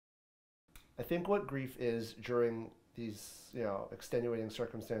I think what grief is during these, extenuating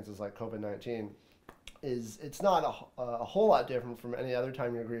circumstances like COVID-19 is it's not a whole lot different from any other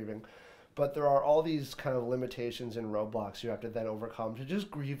time you're grieving, but there are all these kind of limitations and roadblocks you have to then overcome to just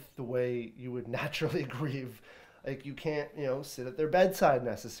grieve the way you would naturally grieve. Like you can't, sit at their bedside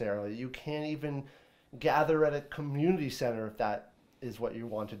necessarily. You can't even gather at a community center if that is what you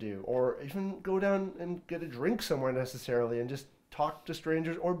want to do, or even go down and get a drink somewhere necessarily and just talk to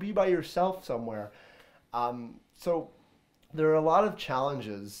strangers or be by yourself somewhere. So there are a lot of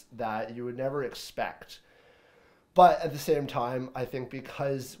challenges that you would never expect. But at the same time, I think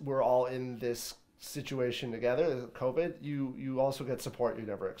because we're all in this situation together, COVID, you also get support you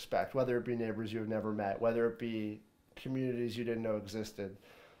never expect, whether it be neighbors you've never met, whether it be communities you didn't know existed.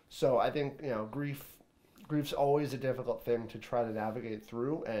 So I think, grief's always a difficult thing to try to navigate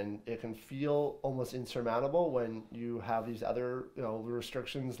through, and it can feel almost insurmountable when you have these other,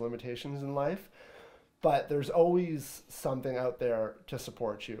 restrictions, limitations in life. But there's always something out there to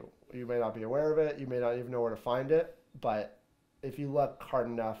support you. You may not be aware of it, you may not even know where to find it, but if you look hard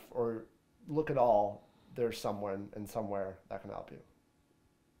enough or look at all, there's someone and somewhere that can help you.